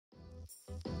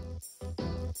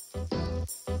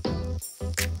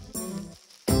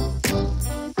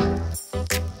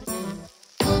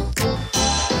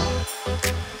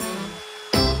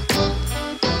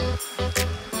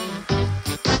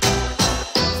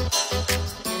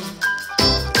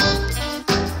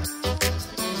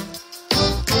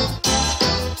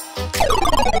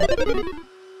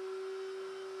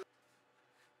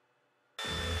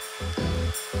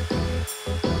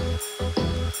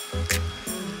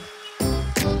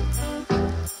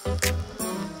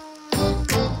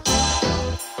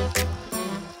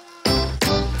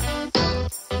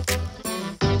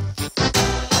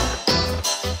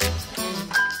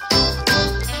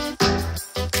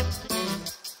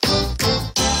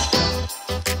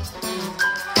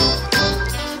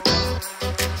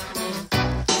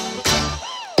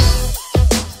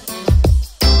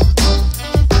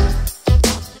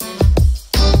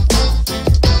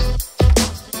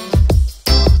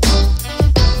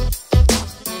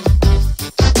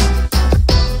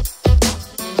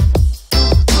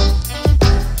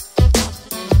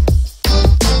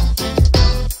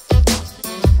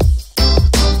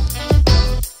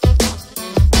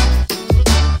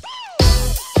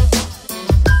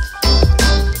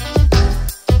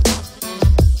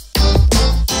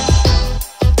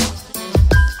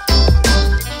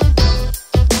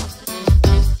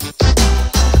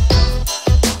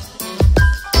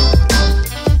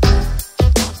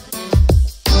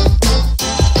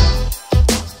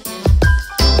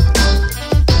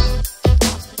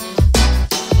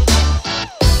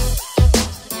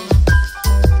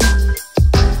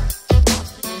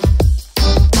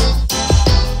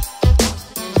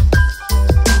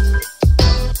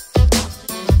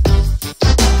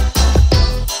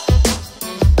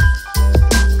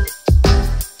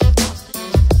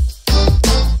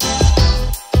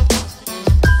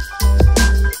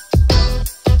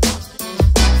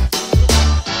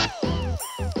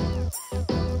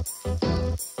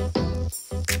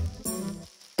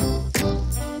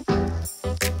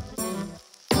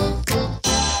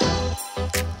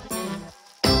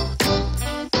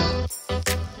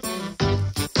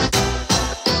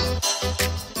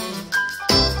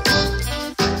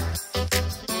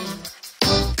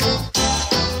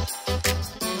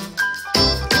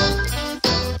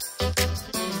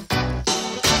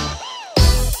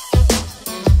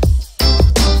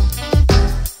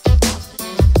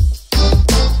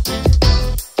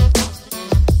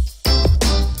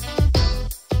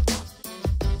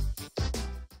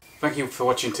Thank you for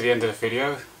watching to the end of the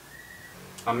video.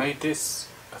 I made this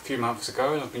a few months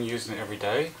ago and I've been using it every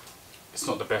day. It's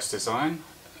not the best design.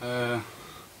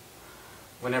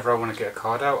 Whenever I want to get a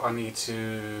card out, I need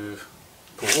to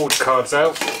pull all the cards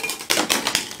out,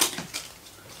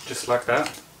 just like that.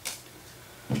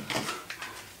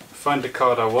 Find the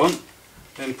card I want,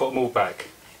 then put them all back.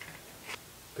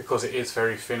 Because it is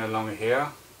very thin along here,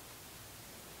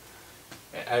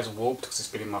 it has warped because it's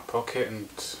been in my pocket and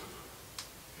it's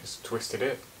twisted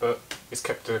it, but it's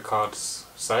kept the cards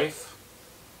safe.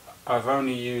 I've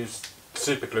only used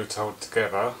super glue to hold it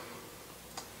together.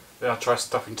 Then I tried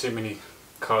stuffing too many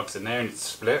cards in there and it's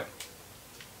split.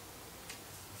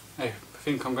 Hey, I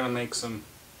think I'm going to make some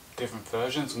different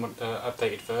versions,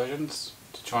 updated versions,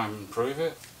 to try and improve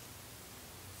it.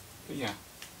 But yeah.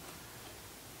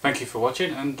 Thank you for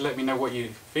watching and let me know what you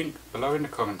think below in the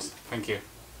comments. Thank you.